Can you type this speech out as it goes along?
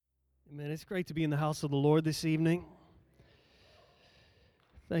Amen. It's great to be in the house of the Lord this evening.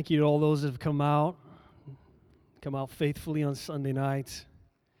 Thank you to all those that have come out faithfully on Sunday nights.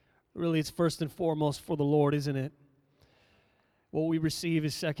 Really, it's first and foremost for the Lord, isn't it? What we receive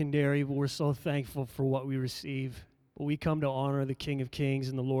is secondary, but we're so thankful for what we receive. But we come to honor the King of Kings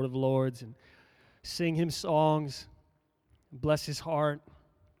and the Lord of Lords and sing Him songs, bless His heart,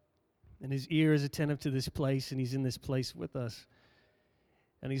 and His ear is attentive to this place, and He's in this place with us.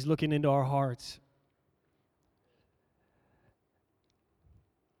 And He's looking into our hearts.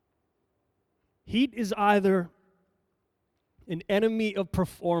 Heat is either an enemy of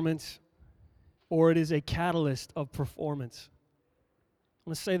performance or it is a catalyst of performance.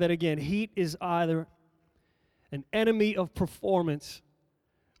 Let's say that again. Heat is either an enemy of performance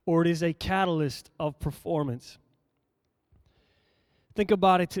or it is a catalyst of performance. Think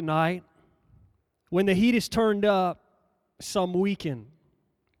about it tonight. When the heat is turned up, some weaken.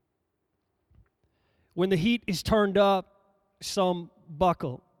 When the heat is turned up, some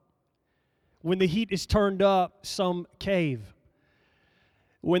buckle. When the heat is turned up, some cave.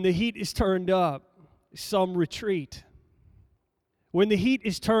 When the heat is turned up, some retreat. When the heat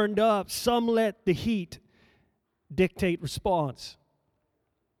is turned up, some let the heat dictate response.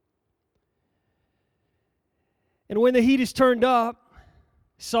 And when the heat is turned up,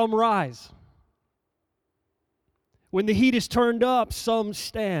 some rise. When the heat is turned up, some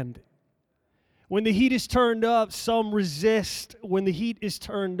stand. When the heat is turned up, some resist. When the heat is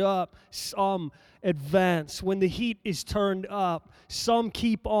turned up, some advance. When the heat is turned up, some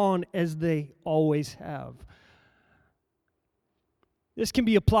keep on as they always have. This can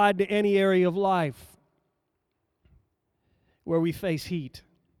be applied to any area of life where we face heat.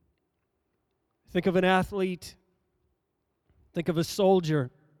 Think of an athlete. Think of a soldier.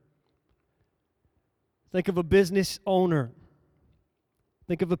 Think of a business owner.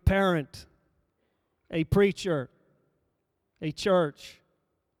 Think of a parent. A preacher, a church.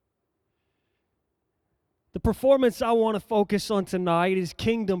 The performance I want to focus on tonight is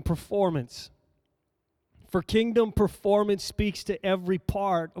kingdom performance. For kingdom performance speaks to every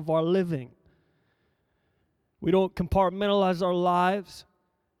part of our living. We don't compartmentalize our lives.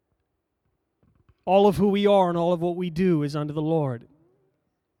 All of who we are and all of what we do is unto the Lord.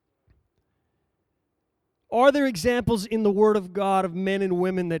 Are there examples in the Word of God of men and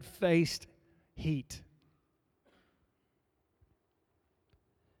women that faced heat?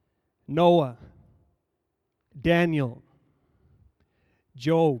 Noah, Daniel,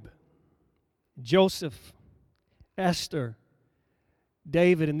 Job, Joseph, Esther,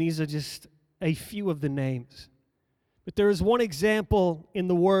 David, and these are just a few of the names. But there is one example in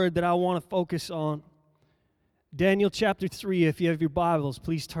the Word that I want to focus on. Daniel chapter 3, if you have your Bibles,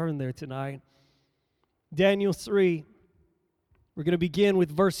 please turn there tonight. Daniel 3, we're going to begin with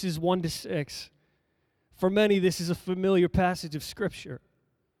verses 1 to 6. For many, this is a familiar passage of Scripture.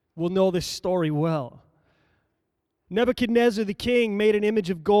 We'll know this story well. Nebuchadnezzar the king made an image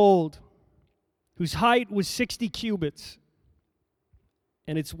of gold whose height was 60 cubits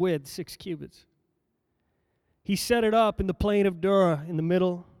and its width 6 cubits. He set it up in the plain of Dura in the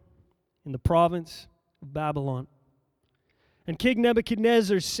middle, in the province of Babylon. And King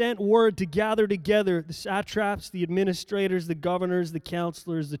Nebuchadnezzar sent word to gather together the satraps, the administrators, the governors, the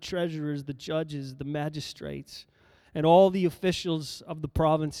counselors, the treasurers, the judges, the magistrates, and all the officials of the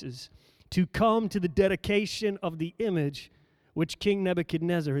provinces to come to the dedication of the image which King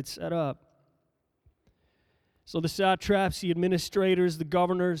Nebuchadnezzar had set up. So the satraps, the administrators, the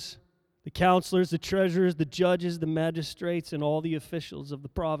governors, the counselors, the treasurers, the judges, the magistrates, and all the officials of the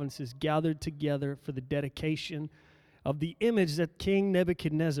provinces gathered together for the dedication of the image that King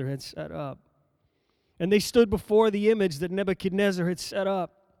Nebuchadnezzar had set up. And they stood before the image that Nebuchadnezzar had set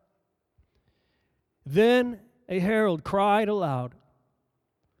up. Then a herald cried aloud,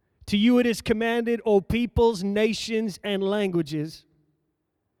 "To you it is commanded, O peoples, nations, and languages,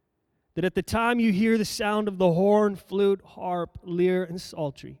 that at the time you hear the sound of the horn, flute, harp, lyre, and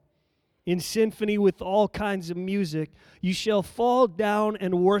psaltery, in symphony with all kinds of music, you shall fall down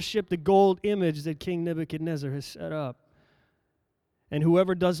and worship the gold image that King Nebuchadnezzar has set up. And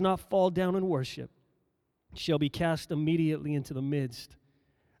whoever does not fall down and worship shall be cast immediately into the midst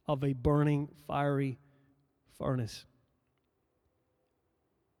of a burning, fiery furnace."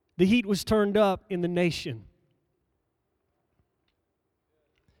 The heat was turned up in the nation.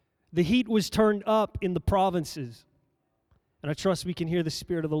 The heat was turned up in the provinces. And I trust we can hear the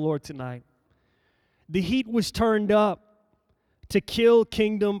Spirit of the Lord tonight. The heat was turned up to kill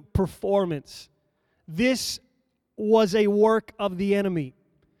kingdom performance. This was a work of the enemy.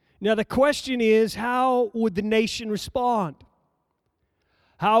 Now the question is, how would the nation respond?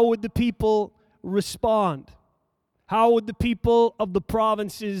 How would the people respond? How would the people of the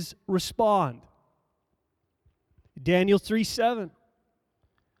provinces respond? Daniel 3:7.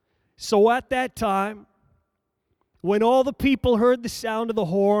 So at that time, when all the people heard the sound of the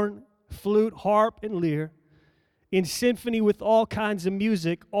horn, flute, harp, and lyre, in symphony with all kinds of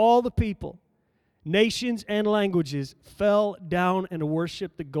music, all the people, nations and languages, fell down and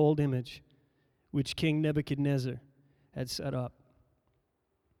worshiped the gold image which King Nebuchadnezzar had set up.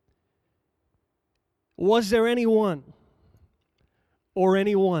 Was there anyone or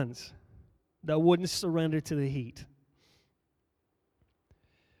anyones that wouldn't surrender to the heat,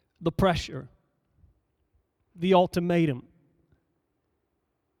 the pressure, the ultimatum?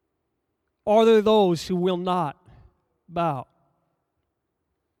 Are there those who will not bow?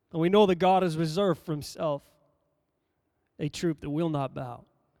 And we know that God has reserved for himself a troop that will not bow.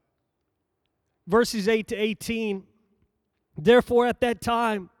 Verses 8 to 18, therefore at that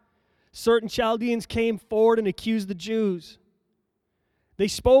time, certain Chaldeans came forward and accused the Jews. They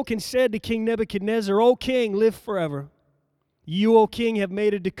spoke and said to King Nebuchadnezzar, O king, live forever. You, O king, have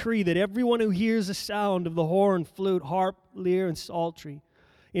made a decree that everyone who hears the sound of the horn, flute, harp, lyre, and psaltery,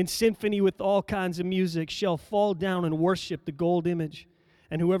 in symphony with all kinds of music, shall fall down and worship the gold image.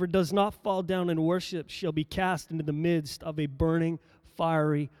 And whoever does not fall down and worship shall be cast into the midst of a burning,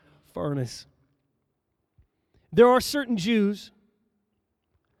 fiery furnace. There are certain Jews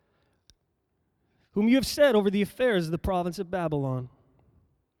whom you have set over the affairs of the province of Babylon,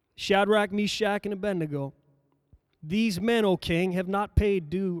 Shadrach, Meshach, and Abednego. These men, O king, have not paid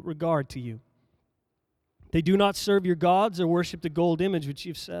due regard to you. They do not serve your gods or worship the gold image which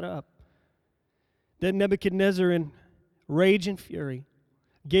you've set up. Then Nebuchadnezzar, in rage and fury,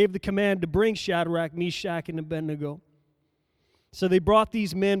 gave the command to bring Shadrach, Meshach, and Abednego. So they brought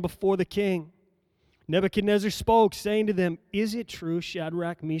these men before the king. Nebuchadnezzar spoke, saying to them, Is it true,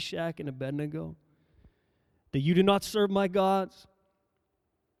 Shadrach, Meshach, and Abednego, that you do not serve my gods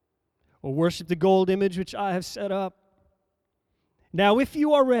or worship the gold image which I have set up? Now, if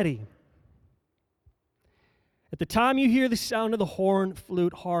you are ready, at the time you hear the sound of the horn,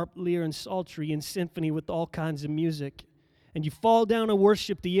 flute, harp, lyre, and psaltery in symphony with all kinds of music, and you fall down and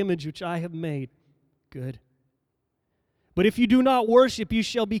worship the image which I have made, good. But if you do not worship, you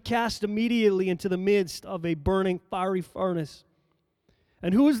shall be cast immediately into the midst of a burning, fiery furnace.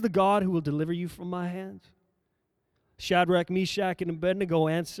 And who is the God who will deliver you from my hands? Shadrach, Meshach, and Abednego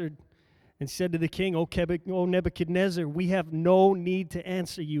answered and said to the king, O Nebuchadnezzar, we have no need to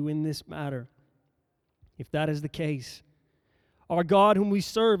answer you in this matter. If that is the case, our God whom we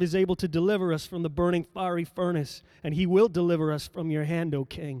serve is able to deliver us from the burning fiery furnace, and he will deliver us from your hand, O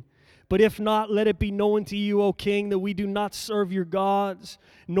king. But if not, let it be known to you, O king, that we do not serve your gods,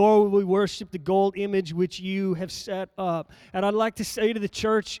 nor will we worship the gold image which you have set up. And I'd like to say to the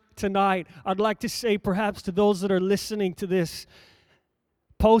church tonight, I'd like to say perhaps to those that are listening to this,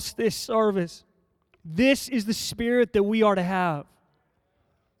 post this service, this is the spirit that we are to have.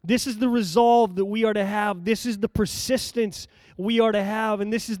 This is the resolve that we are to have. This is the persistence we are to have.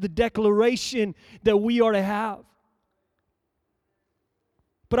 And this is the declaration that we are to have.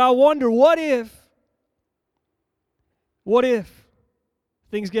 But I wonder, what if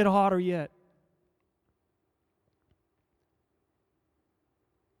things get hotter yet?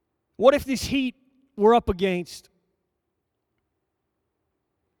 What if this heat we're up against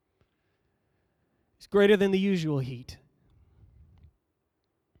is greater than the usual heat?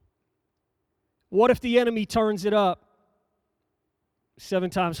 What if the enemy turns it up 7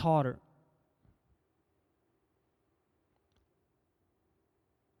 times hotter?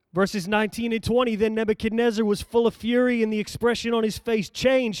 Verses 19 and 20, then Nebuchadnezzar was full of fury, and the expression on his face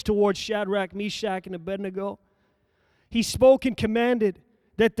changed towards Shadrach, Meshach, and Abednego. He spoke and commanded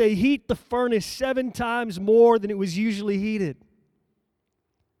that they heat the furnace 7 times more than it was usually heated.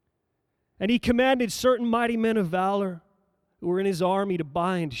 And he commanded certain mighty men of valor who were in his army to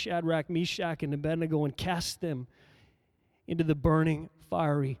bind Shadrach, Meshach, and Abednego and cast them into the burning,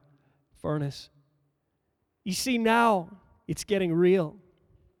 fiery furnace. You see, now it's getting real.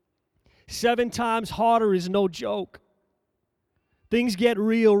 7 times hotter is no joke. Things get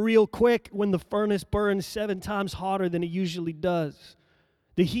real quick when the furnace burns 7 times hotter than it usually does.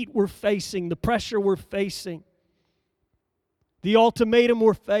 The heat we're facing, the pressure we're facing, the ultimatum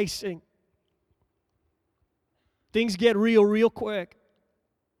we're facing. Things get real quick.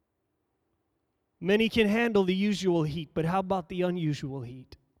 Many can handle the usual heat, but how about the unusual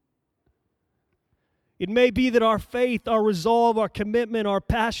heat? It may be that our faith, our resolve, our commitment, our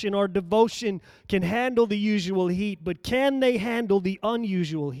passion, our devotion can handle the usual heat, but can they handle the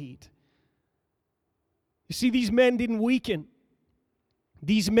unusual heat? You see, these men didn't weaken.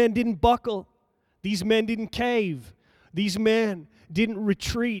 These men didn't buckle. These men didn't cave. These men didn't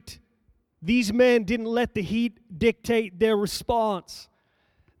retreat. These men didn't let the heat dictate their response.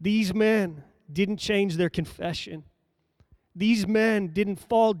 These men didn't change their confession. These men didn't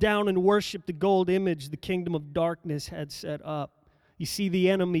fall down and worship the gold image the kingdom of darkness had set up. You see, the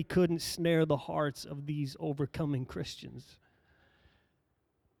enemy couldn't snare the hearts of these overcoming Christians.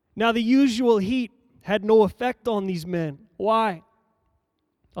 Now, the usual heat had no effect on these men. Why?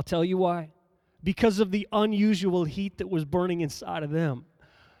 I'll tell you why. Because of the unusual heat that was burning inside of them.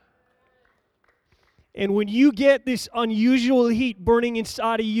 And when you get this unusual heat burning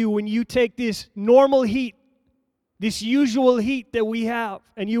inside of you, when you take this normal heat, this usual heat that we have,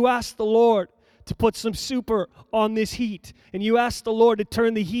 and you ask the Lord to put some super on this heat, and you ask the Lord to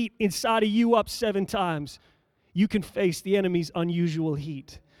turn the heat inside of you up 7 times, you can face the enemy's unusual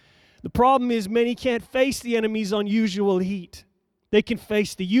heat. The problem is many can't face the enemy's unusual heat. They can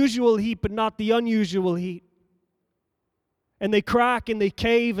face the usual heat, but not the unusual heat. And they crack and they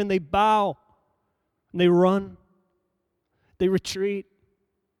cave and they bow and they run. They retreat.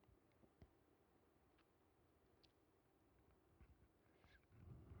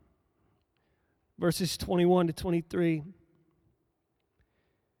 Verses 21 to 23.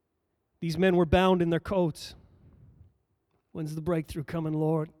 These men were bound in their coats. When's the breakthrough coming,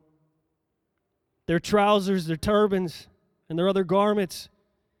 Lord? Their trousers, their turbans, and their other garments,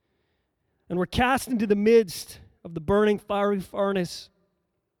 and were cast into the midst of the burning fiery furnace.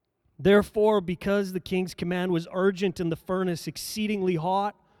 Therefore, because the king's command was urgent and the furnace exceedingly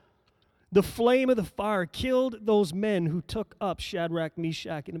hot, the flame of the fire killed those men who took up Shadrach,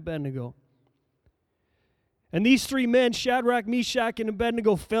 Meshach, and Abednego. And these 3 men, Shadrach, Meshach, and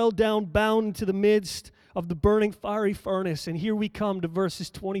Abednego, fell down bound into the midst of the burning fiery furnace. And here we come to verses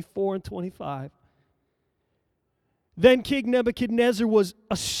 24 and 25. Then King Nebuchadnezzar was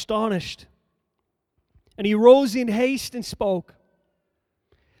astonished, and he rose in haste and spoke,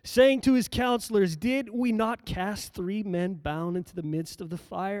 saying to his counselors, "Did we not cast 3 men bound into the midst of the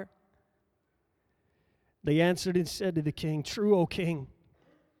fire?" They answered and said to the king, "True, O king."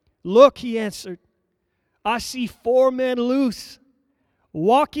 "Look," he answered, "I see 4 men loose,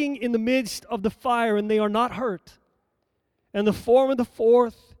 walking in the midst of the fire, and they are not hurt. And the form of the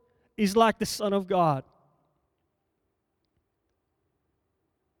 4th is like the Son of God."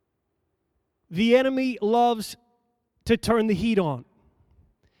 The enemy loves to turn the heat on.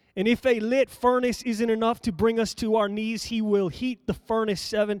 And if a lit furnace isn't enough to bring us to our knees, he will heat the furnace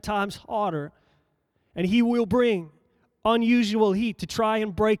 7 times hotter. And he will bring unusual heat to try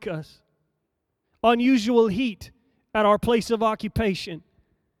and break us. Unusual heat at our place of occupation.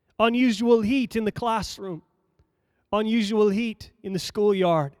 Unusual heat in the classroom. Unusual heat in the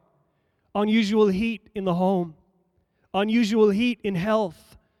schoolyard. Unusual heat in the home. Unusual heat in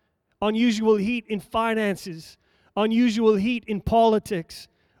health. Unusual heat in finances. Unusual heat in politics.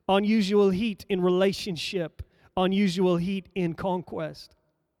 Unusual heat in relationship. Unusual heat in conquest.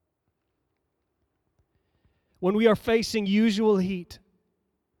 When we are facing usual heat,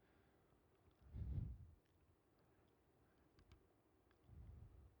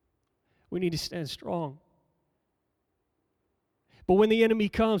 we need to stand strong. But when the enemy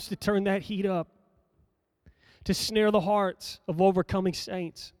comes to turn that heat up, to snare the hearts of overcoming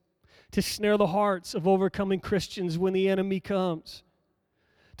saints, to snare the hearts of overcoming Christians, when the enemy comes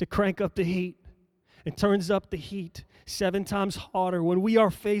to crank up the heat and turns up the heat 7 times hotter, when we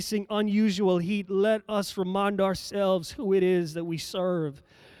are facing unusual heat, let us remind ourselves who it is that we serve.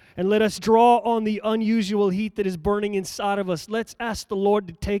 And let us draw on the unusual heat that is burning inside of us. Let's ask the Lord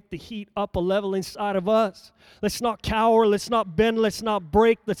to take the heat up a level inside of us. Let's not cower. Let's not bend. Let's not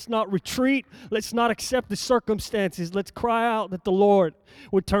break. Let's not retreat. Let's not accept the circumstances. Let's cry out that the Lord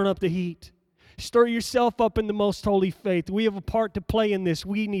would turn up the heat. Stir yourself up in the most holy faith. We have a part to play in this.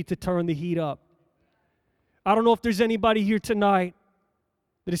 We need to turn the heat up. I don't know if there's anybody here tonight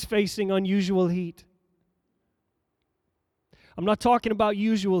that is facing unusual heat. I'm not talking about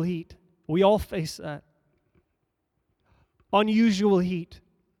usual heat. We all face that. Unusual heat.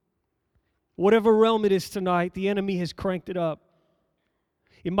 Whatever realm it is tonight, the enemy has cranked it up.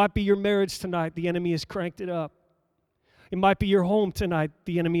 It might be your marriage tonight, the enemy has cranked it up. It might be your home tonight,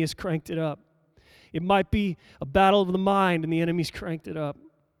 the enemy has cranked it up. It might be a battle of the mind and the enemy's cranked it up.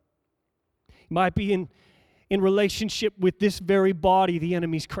 It might be in relationship with this very body, the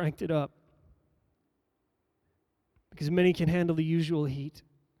enemy's cranked it up. Because many can handle the usual heat.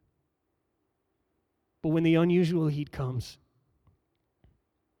 But when the unusual heat comes,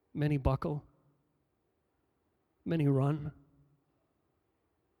 many buckle, many run.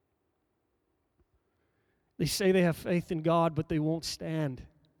 They say they have faith in God, but they won't stand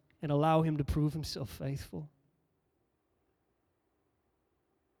and allow Him to prove Himself faithful.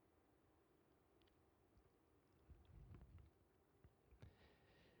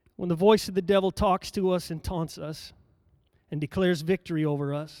 When the voice of the devil talks to us and taunts us and declares victory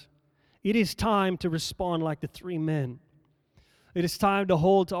over us, it is time to respond like the three men. It is time to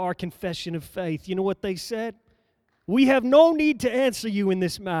hold to our confession of faith. You know what they said? We have no need to answer you in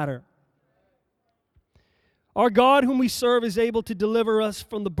this matter. Our God whom we serve is able to deliver us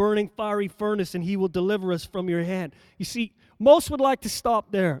from the burning fiery furnace, and He will deliver us from your hand. You see, most would like to stop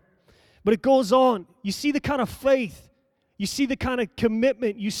there, but it goes on. You see the kind of faith, you see the kind of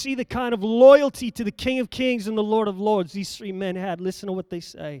commitment, you see the kind of loyalty to the King of Kings and the Lord of Lords these three men had. Listen to what they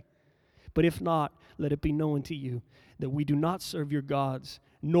say. But if not, let it be known to you that we do not serve your gods,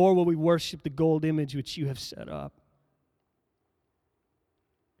 nor will we worship the gold image which you have set up.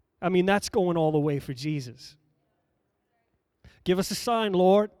 I mean, that's going all the way for Jesus. Give us a sign,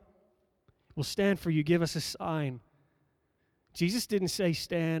 Lord. We'll stand for you. Give us a sign. Jesus didn't say,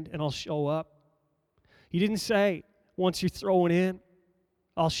 stand and I'll show up. He didn't say, once you're throwing in,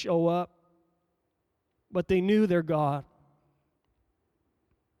 I'll show up. But they knew their God.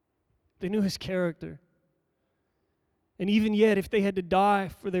 They knew His character. And even yet, if they had to die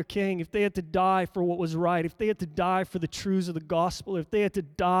for their King, if they had to die for what was right, if they had to die for the truths of the gospel, if they had to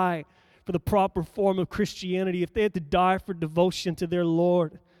die for the proper form of Christianity, if they had to die for devotion to their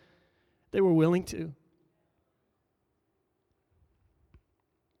Lord, they were willing to.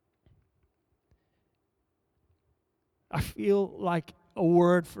 I feel like a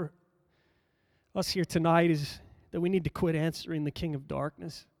word for us here tonight is that we need to quit answering the king of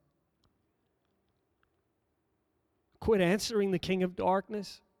darkness. Quit answering the king of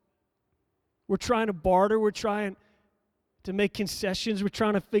darkness. We're trying to barter. We're trying to make concessions. We're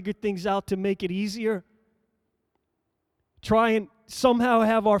trying to figure things out to make it easier. Try and somehow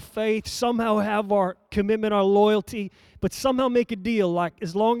have our faith, somehow have our commitment, our loyalty, but somehow make a deal like,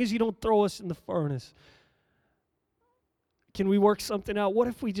 as long as you don't throw us in the furnace, can we work something out? What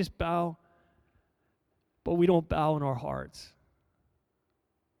if we just bow, but we don't bow in our hearts?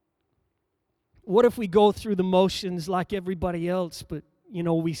 What if we go through the motions like everybody else, but,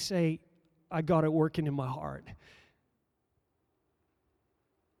 we say, I got it working in my heart?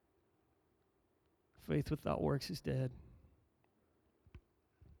 Faith without works is dead.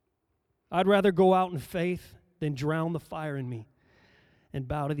 I'd rather go out in faith than drown the fire in me and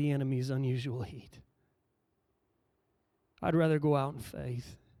bow to the enemy's unusual heat. I'd rather go out in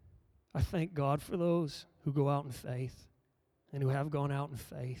faith. I thank God for those who go out in faith and who have gone out in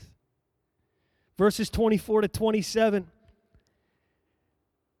faith. Verses 24 to 27.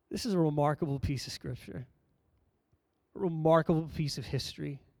 This is a remarkable piece of Scripture. A remarkable piece of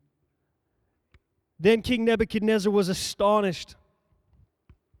history. Then King Nebuchadnezzar was astonished.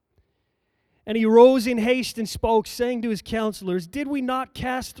 And he rose in haste and spoke, saying to his counselors, did we not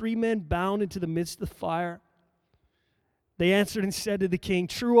cast 3 men bound into the midst of the fire? They answered and said to the king,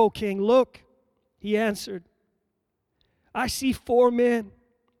 true, O king. Look, he answered, I see 4 men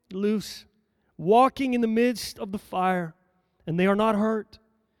loose, walking in the midst of the fire, and they are not hurt.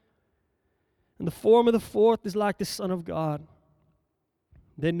 And the form of the 4th is like the Son of God.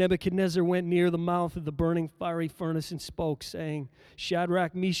 Then Nebuchadnezzar went near the mouth of the burning fiery furnace and spoke, saying,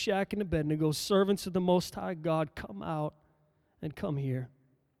 Shadrach, Meshach, and Abednego, servants of the Most High God, come out and come here.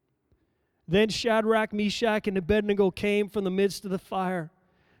 Then Shadrach, Meshach, and Abednego came from the midst of the fire.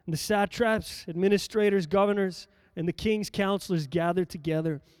 And the satraps, administrators, governors, and the king's counselors gathered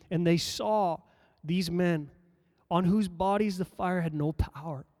together, and they saw these men on whose bodies the fire had no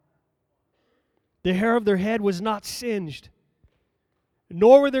power. The hair of their head was not singed,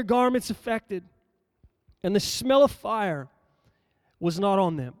 nor were their garments affected, and the smell of fire was not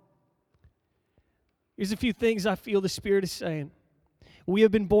on them. Here's a few things I feel the Spirit is saying. We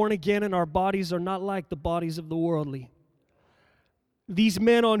have been born again, and our bodies are not like the bodies of the worldly. These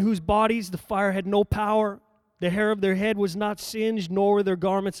men on whose bodies the fire had no power, the hair of their head was not singed, nor were their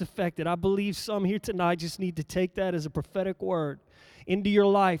garments affected. I believe some here tonight just need to take that as a prophetic word into your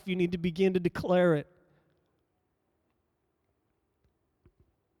life. You need to begin to declare it.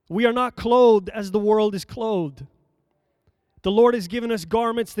 We are not clothed as the world is clothed. The Lord has given us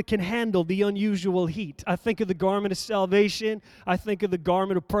garments that can handle the unusual heat. I think of the garment of salvation. I think of the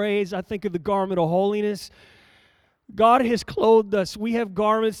garment of praise. I think of the garment of holiness. God has clothed us. We have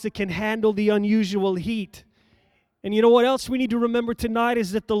garments that can handle the unusual heat. And you know what else we need to remember tonight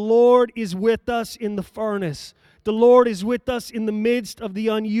is that the Lord is with us in the furnace. The Lord is with us in the midst of the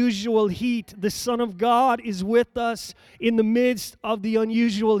unusual heat. The Son of God is with us in the midst of the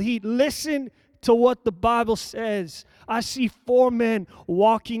unusual heat. Listen to what the Bible says. I see 4 men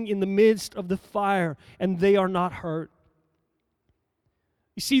walking in the midst of the fire, and they are not hurt.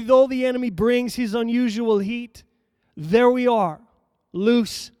 You see, though the enemy brings his unusual heat, there we are,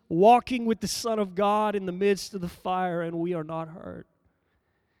 loose, walking with the Son of God in the midst of the fire, and we are not hurt.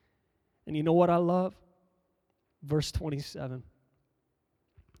 And you know what I love? Verse 27.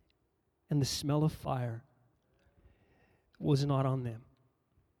 And the smell of fire was not on them.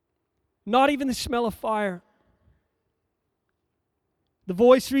 Not even the smell of fire. The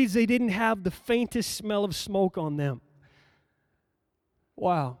voice reads, they didn't have the faintest smell of smoke on them.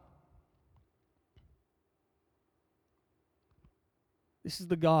 Wow. This is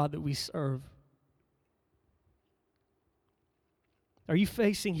the God that we serve. Are you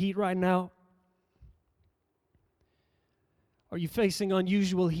facing heat right now? Are you facing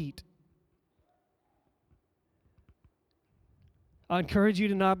unusual heat? I encourage you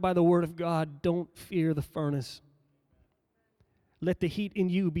tonight by the word of God, don't fear the furnace. Let the heat in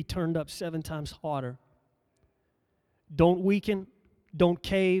you be turned up 7 times hotter. Don't weaken, don't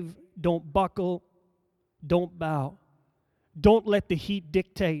cave, don't buckle, don't bow. Don't let the heat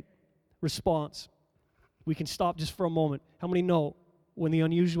dictate response. We can stop just for a moment. How many know when the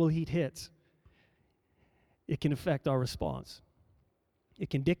unusual heat hits, it can affect our response? It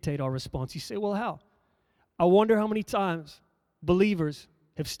can dictate our response. You say, well, how? I wonder how many times believers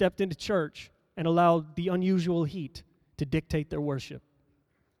have stepped into church and allowed the unusual heat to dictate their worship.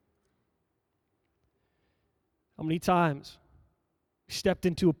 How many times we stepped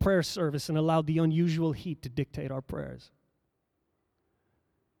into a prayer service and allowed the unusual heat to dictate our prayers?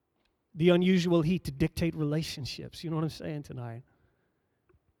 The unusual heat to dictate relationships. You know what I'm saying tonight?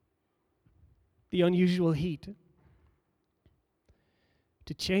 The unusual heat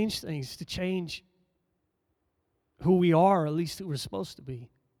to change things, to change who we are, or at least who we're supposed to be.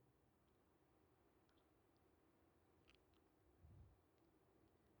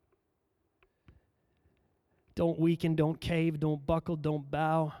 Don't weaken, don't cave, don't buckle, don't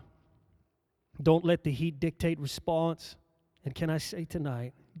bow. Don't let the heat dictate response. And can I say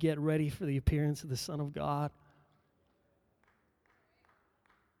tonight, get ready for the appearance of the Son of God.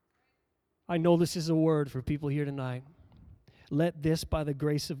 I know this is a word for people here tonight. Let this, by the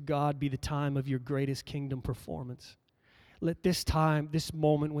grace of God, be the time of your greatest kingdom performance. Let this time, this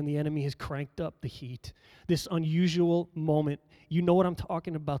moment when the enemy has cranked up the heat, this unusual moment, you know what I'm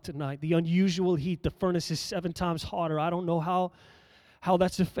talking about tonight. The unusual heat, the furnace is 7 times hotter. I don't know how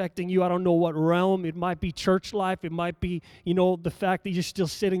that's affecting you. I don't know what realm. It might be church life. It might be, the fact that you're still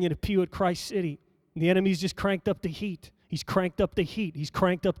sitting in a pew at Christ City. The enemy's just cranked up the heat. He's cranked up the heat. He's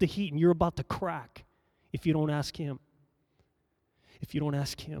cranked up the heat, and you're about to crack if you don't ask him. If you don't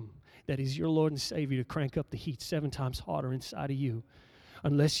ask him, that is your Lord and Savior, to crank up the heat 7 times hotter inside of you.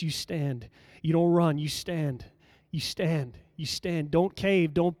 Unless you stand. You don't run, you stand. You stand. You stand. Don't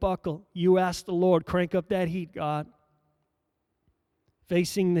cave, don't buckle. You ask the Lord, crank up that heat, God.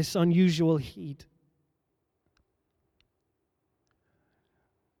 Facing this unusual heat.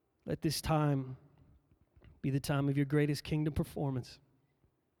 Let this time be the time of your greatest kingdom performance.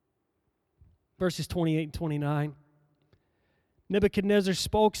 Verses 28 and 29. Nebuchadnezzar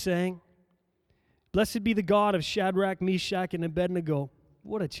spoke, saying, Blessed be the God of Shadrach, Meshach, and Abednego.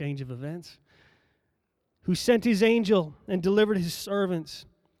 What a change of events. Who sent his angel and delivered his servants,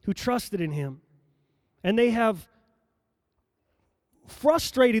 who trusted in him. And they have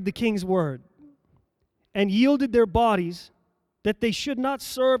frustrated the king's word and yielded their bodies that they should not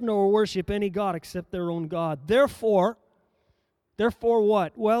serve nor worship any god except their own God. Therefore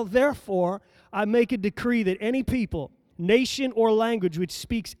what? Well, therefore, I make a decree that any people, nation, or language which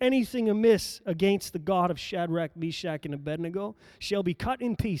speaks anything amiss against the God of Shadrach, Meshach, and Abednego shall be cut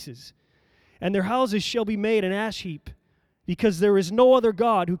in pieces, and their houses shall be made an ash heap, because there is no other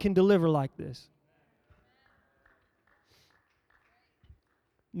God who can deliver like this.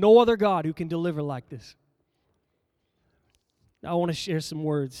 No other God who can deliver like this. Now, I want to share some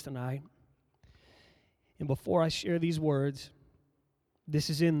words tonight. And before I share these words,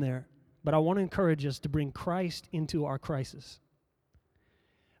 this is in there. But I want to encourage us to bring Christ into our crisis.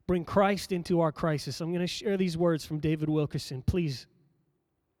 Bring Christ into our crisis. I'm going to share these words from David Wilkerson. Please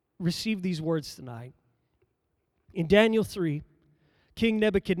receive these words tonight. In Daniel 3, King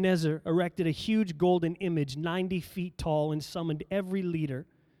Nebuchadnezzar erected a huge golden image 90 feet tall and summoned every leader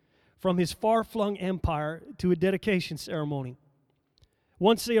from his far-flung empire to a dedication ceremony.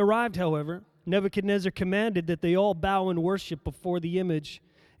 Once they arrived, however, Nebuchadnezzar commanded that they all bow and worship before the image,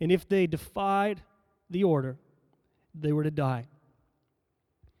 and if they defied the order, they were to die.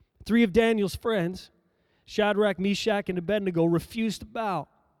 3 of Daniel's friends, Shadrach, Meshach, and Abednego, refused to bow.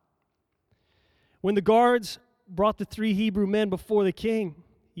 When the guards brought the 3 Hebrew men before the king,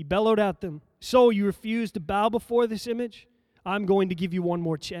 he bellowed at them, "So you refuse to bow before this image? I'm going to give you one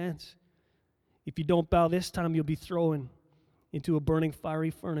more chance. If you don't bow this time, you'll be thrown into a burning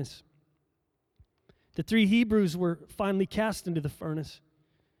fiery furnace." The 3 Hebrews were finally cast into the furnace,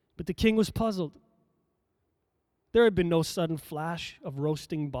 but the king was puzzled. There had been no sudden flash of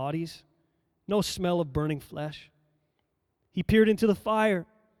roasting bodies, no smell of burning flesh. He peered into the fire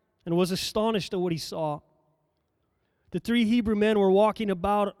and was astonished at what he saw. The 3 Hebrew men were walking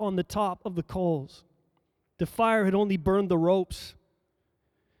about on the top of the coals. The fire had only burned the ropes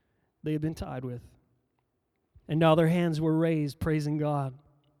they had been tied with, and now their hands were raised, praising God.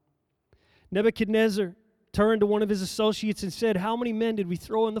 Nebuchadnezzar turned to one of his associates and said, "How many men did we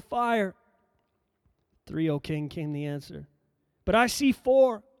throw in the fire?" "3, O king," came the answer. "But I see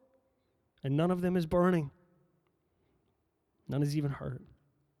 4, and none of them is burning. None is even hurt.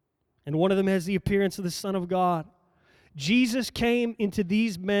 And one of them has the appearance of the Son of God." Jesus came into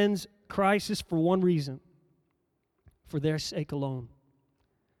these men's crisis for one reason: for their sake alone.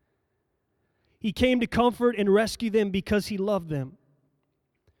 He came to comfort and rescue them because he loved them.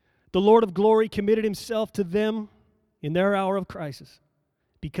 The Lord of glory committed himself to them in their hour of crisis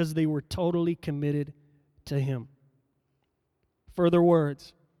because they were totally committed to him. Further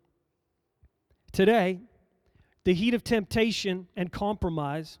words. Today, the heat of temptation and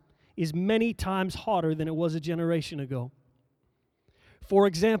compromise is many times hotter than it was a generation ago. For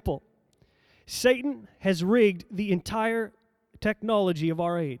example, Satan has rigged the entire technology of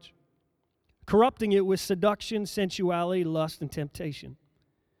our age, corrupting it with seduction, sensuality, lust, and temptation.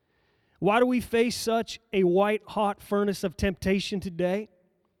 Why do we face such a white-hot furnace of temptation today?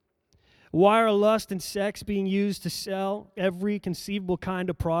 Why are lust and sex being used to sell every conceivable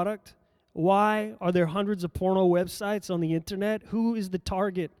kind of product? Why are there hundreds of porno websites on the internet? Who is the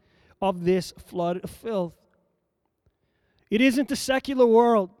target of this flood of filth? It isn't the secular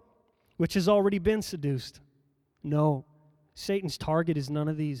world, which has already been seduced. No, Satan's target is none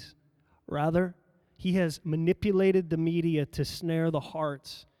of these. Rather, he has manipulated the media to snare the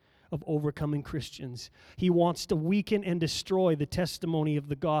hearts of overcoming Christians. He wants to weaken and destroy the testimony of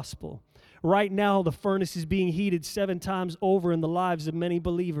the gospel. Right now, the furnace is being heated 7 times over in the lives of many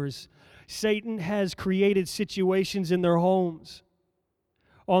believers. Satan has created situations in their homes,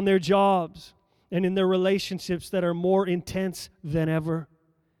 on their jobs, and in their relationships that are more intense than ever.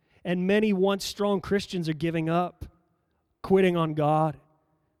 And many once strong Christians are giving up, quitting on God.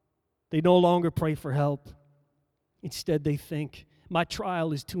 They no longer pray for help. Instead, they think, my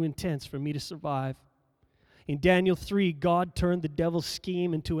trial is too intense for me to survive. In Daniel 3, God turned the devil's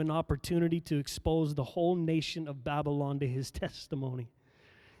scheme into an opportunity to expose the whole nation of Babylon to his testimony.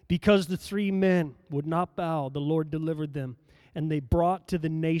 Because the 3 men would not bow, the Lord delivered them, and they brought to the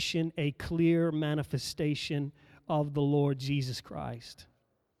nation a clear manifestation of the Lord Jesus Christ.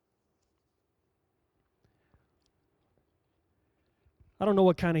 I don't know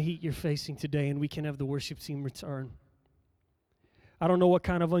what kind of heat you're facing today, and we can have the worship team return. I don't know what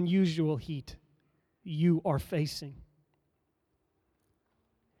kind of unusual heat you are facing.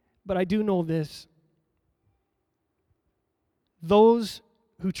 But I do know this. Those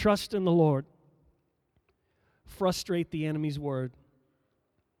who trust in the Lord frustrate the enemy's word.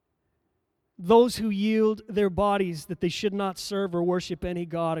 Those who yield their bodies that they should not serve or worship any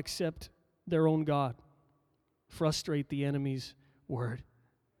God except their own God frustrate the enemy's word.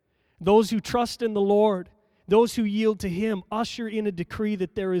 Those who trust in the Lord, those who yield to him, usher in a decree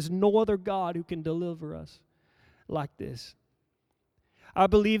that there is no other God who can deliver us like this. I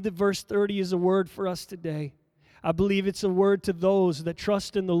believe that verse 30 is a word for us today. I believe it's a word to those that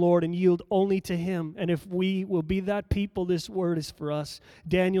trust in the Lord and yield only to him. And if we will be that people, this word is for us.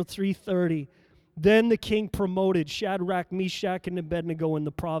 Daniel 3:30. Then the king promoted Shadrach, Meshach, and Abednego in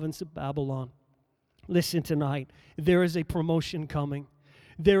the province of Babylon. Listen tonight, there is a promotion coming.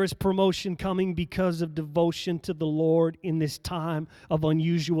 There is promotion coming because of devotion to the Lord in this time of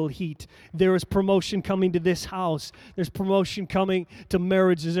unusual heat. There is promotion coming to this house. There's promotion coming to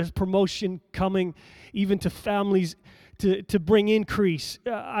marriages. There's promotion coming even to families to bring increase.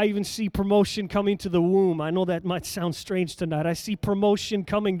 I even see promotion coming to the womb. I know that might sound strange tonight. I see promotion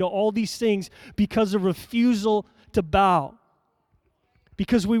coming to all these things because of refusal to bow.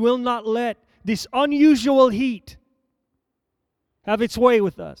 Because we will not let this unusual heat have its way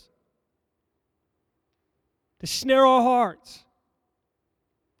with us, to snare our hearts.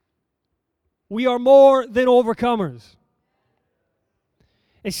 We are more than overcomers.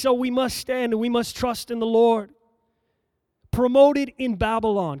 And so we must stand and we must trust in the Lord. Promoted in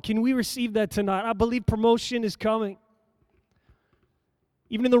Babylon. Can we receive that tonight? I believe promotion is coming.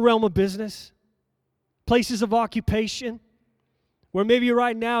 Even in the realm of business. places of occupation, where maybe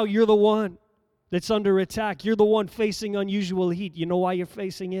right now you're the one that's under attack. You're the one facing unusual heat. You know why you're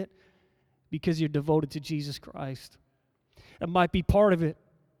facing it? Because you're devoted to Jesus Christ. That might be part of it.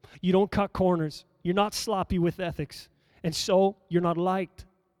 You don't cut corners. You're not sloppy with ethics. And so you're not liked.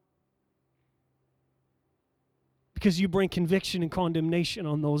 Because you bring conviction and condemnation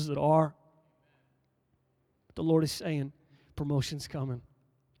on those that are. But the Lord is saying, promotion's coming.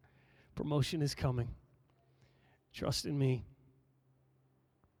 Promotion is coming. Trust in me.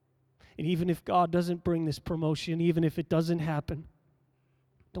 And even if God doesn't bring this promotion, even if it doesn't happen,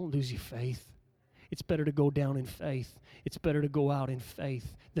 don't lose your faith. It's better to go down in faith. It's better to go out in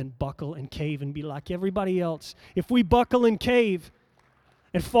faith than buckle and cave and be like everybody else. If we buckle and cave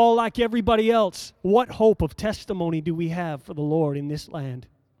and fall like everybody else, what hope of testimony do we have for the Lord in this land,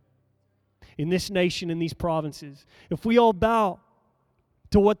 in this nation, in these provinces? If we all bow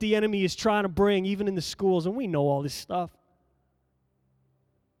to what the enemy is trying to bring, even in the schools, and we know all this stuff,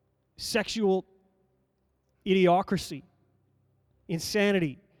 sexual idiocracy,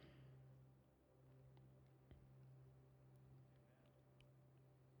 insanity,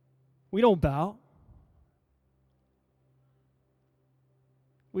 we don't bow.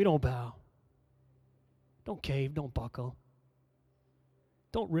 We don't bow. Don't cave, don't buckle.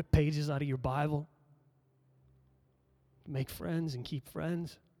 Don't rip pages out of your Bible. Make friends and keep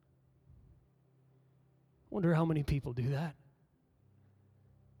friends. Wonder how many people do that.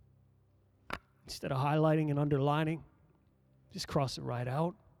 Instead of highlighting and underlining, just cross it right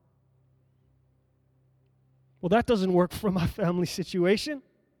out. Well, that doesn't work for my family situation.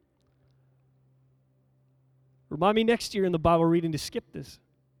 Remind me next year in the Bible reading to skip this.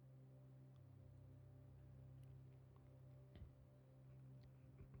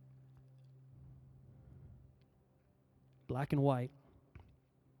 Black and white.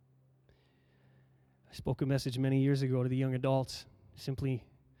 I spoke a message many years ago to the young adults, simply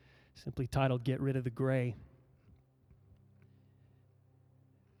titled, Get Rid of the Gray.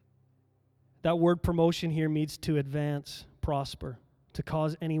 That word promotion here means to advance, prosper, to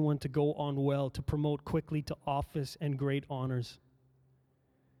cause anyone to go on well, to promote quickly to office and great honors.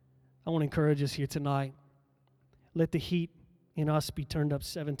 I want to encourage us here tonight. Let the heat in us be turned up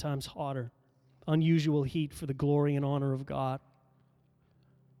 7 times hotter. Unusual heat for the glory and honor of God.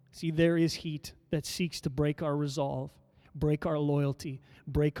 See, there is heat that seeks to break our resolve, break our loyalty,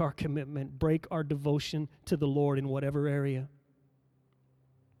 break our commitment, break our devotion to the Lord in whatever area.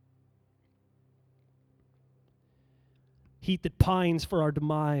 Heat that pines for our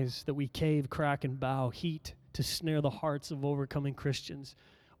demise, that we cave, crack, and bow. Heat to snare the hearts of overcoming Christians.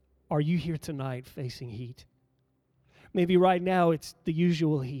 Are you here tonight facing heat? Maybe right now it's the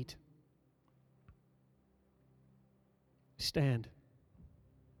usual heat. Stand.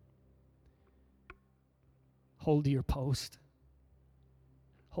 Hold to your post.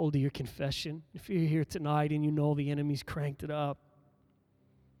 Hold to your confession. If you're here tonight and you know the enemy's cranked it up,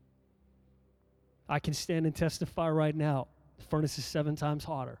 I can stand and testify right now. The furnace is 7 times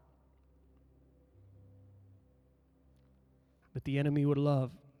hotter. But the enemy would love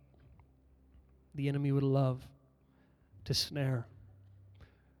to snare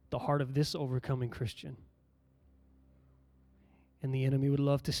the heart of this overcoming Christian. And the enemy would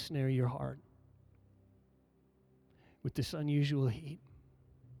love to snare your heart with this unusual heat.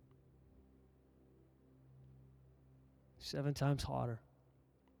 7 times hotter.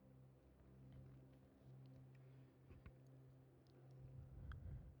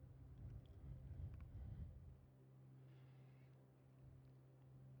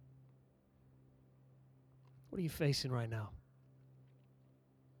 What are you facing right now?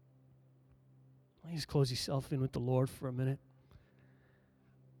 Why don't you just close yourself in with the Lord for a minute?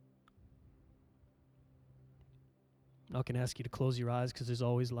 I'm not going to ask you to close your eyes because there's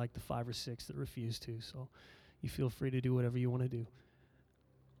always like the 5 or 6 that refuse to. So you feel free to do whatever you want to do.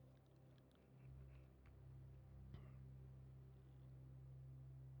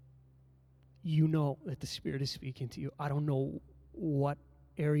 You know that the Spirit is speaking to you. I don't know what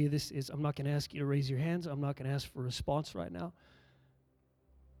area this is. I'm not going to ask you to raise your hands. I'm not going to ask for a response right now.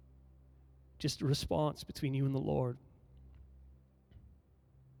 Just a response between you and the Lord.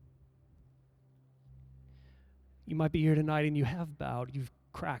 You might be here tonight and you have bowed, you've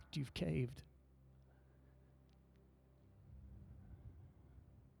cracked, you've caved.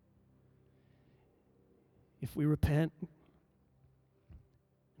 If we repent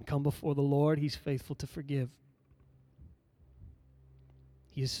and come before the Lord, He's faithful to forgive.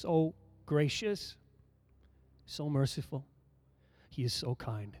 He is so gracious, so merciful. He is so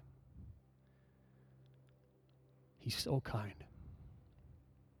kind. He's so kind.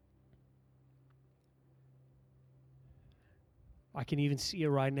 I can even see it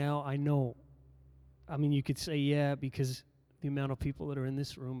right now. I know. I mean, you could say, yeah, because the amount of people that are in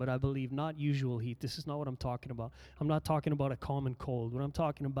this room, but I believe not usual heat. This is not what I'm talking about. I'm not talking about a common cold. What I'm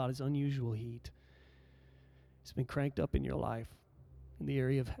talking about is unusual heat. It's been cranked up in your life in the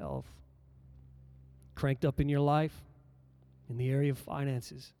area of health, cranked up in your life in the area of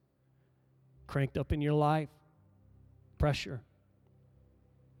finances, cranked up in your life, pressure,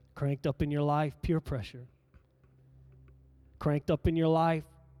 cranked up in your life, peer pressure, cranked up in your life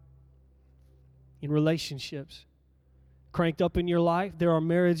in relationships, cranked up in your life. There are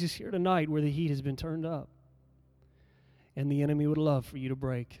marriages here tonight where the heat has been turned up. And the enemy would love for you to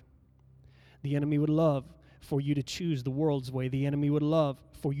break. The enemy would love for you to choose the world's way. The enemy would love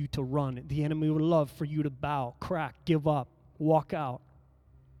for you to run. The enemy would love for you to bow, crack, give up, walk out.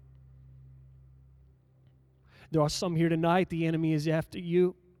 There are some here tonight, the enemy is after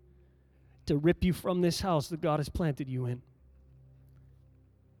you to rip you from this house that God has planted you in.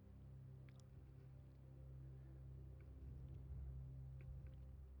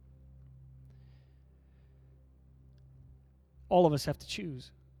 All of us have to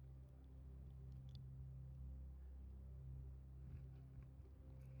choose.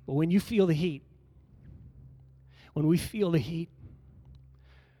 But when you feel the heat, when we feel the heat,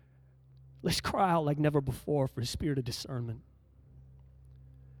 let's cry out like never before for the spirit of discernment.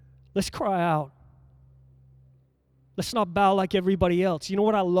 Let's cry out. Let's not bow like everybody else. You know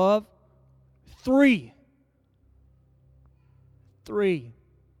what I love? Three.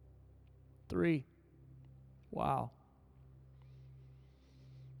 Wow.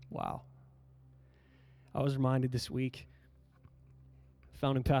 I was reminded this week,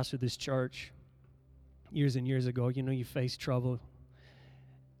 founding pastor of this church, years and years ago, you face trouble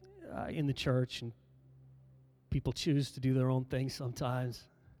in the church, and people choose to do their own thing sometimes,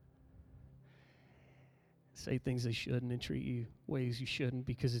 say things they shouldn't and treat you ways you shouldn't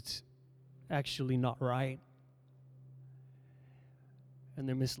because it's actually not right. And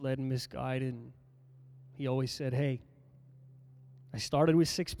they're misled and misguided. And he always said, hey, I started with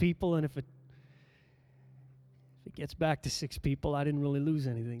 6 people, and if it gets back to 6 people, I didn't really lose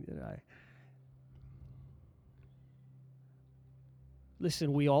anything, did I?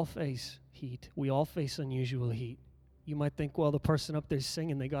 Listen, we all face heat. We all face unusual heat. You might think, well, the person up there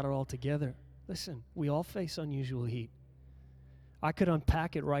singing, they got it all together. Listen, we all face unusual heat. I could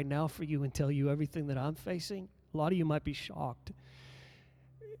unpack it right now for you and tell you everything that I'm facing. A lot of you might be shocked.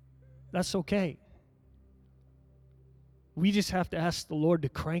 That's okay. We just have to ask the Lord to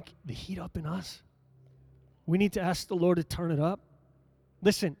crank the heat up in us. We need to ask the Lord to turn it up.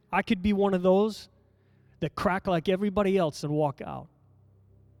 Listen, I could be one of those that crack like everybody else and walk out.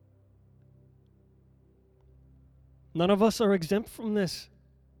 None of us are exempt from this.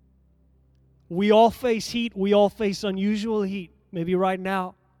 We all face heat. We all face unusual heat. Maybe right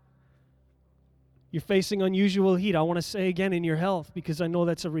now you're facing unusual heat. I want to say again, in your health, because I know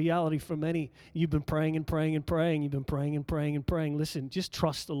that's a reality for many. You've been praying and praying and praying. You've been praying and praying and praying. Listen, just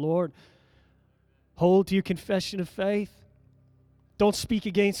trust the Lord. Hold to your confession of faith. Don't speak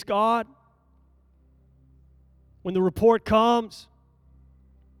against God. When the report comes,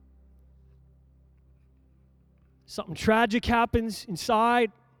 something tragic happens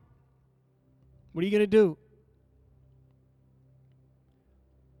inside, what are you going to do?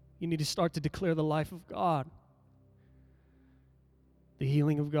 You need to start to declare the life of God, the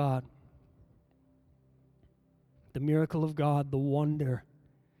healing of God, the miracle of God, the wonder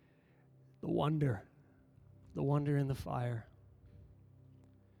in the fire,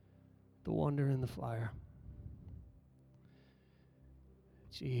 the wonder in the fire.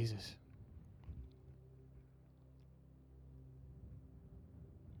 Jesus.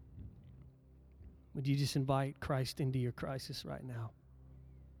 Would you just invite Christ into your crisis right now?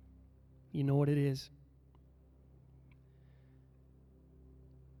 You know what it is.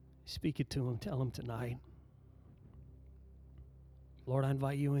 Speak it to him. Tell him tonight. Lord, I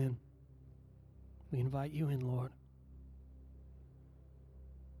invite you in. We invite you in, Lord.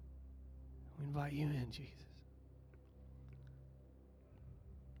 We invite you in, Jesus.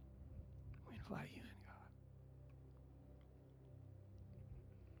 We invite you in, God.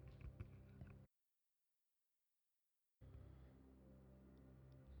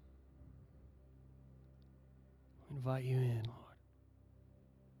 We invite you in, Lord.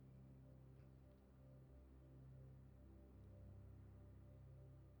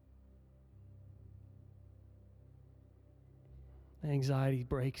 Anxiety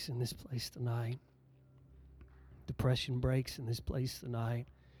breaks in this place tonight. Depression breaks in this place tonight.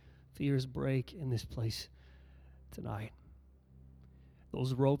 Fears break in this place tonight.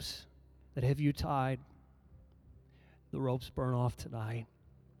 Those ropes that have you tied, The ropes burn off tonight.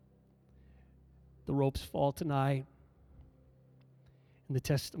 The ropes fall tonight. And the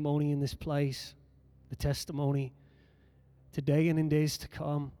testimony in this place, the testimony today and in days to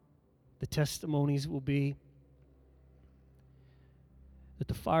come, the testimonies will be that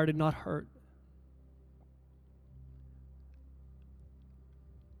the fire did not hurt.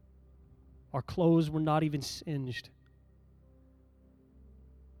 Our clothes were not even singed.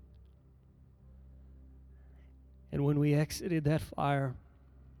 And when we exited that fire,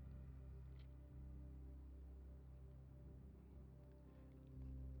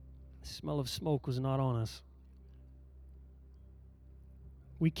 the smell of smoke was not on us.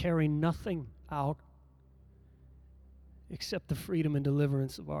 We carry nothing out except the freedom and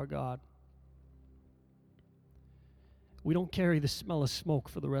deliverance of our God. We don't carry the smell of smoke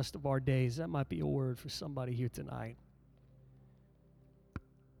for the rest of our days. That might be a word for somebody here tonight.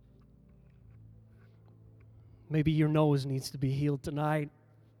 Maybe your nose needs to be healed tonight.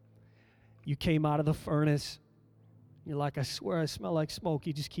 You came out of the furnace. You're like, I swear I smell like smoke.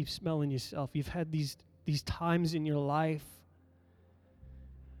 You just keep smelling yourself. You've had these times in your life,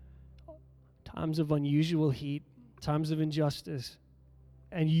 times of unusual heat, times of injustice,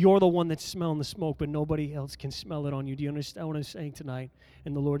 and you're the one that's smelling the smoke, but nobody else can smell it on you. Do you understand what I'm saying tonight?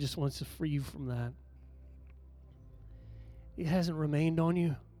 And the Lord just wants to free you from that. It hasn't remained on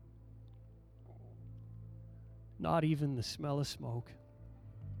you. Not even the smell of smoke.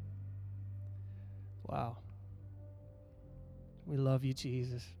 Wow. We love you,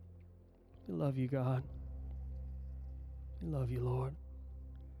 Jesus. We love you, God. We love you, Lord.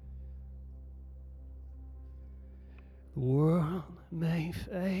 The world may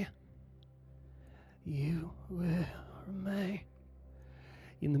fail, you will remain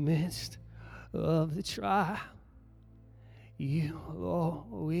in the midst of the trial. You will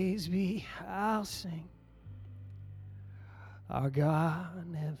always be housing. Our God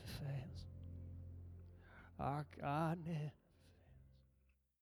never fails. Our God never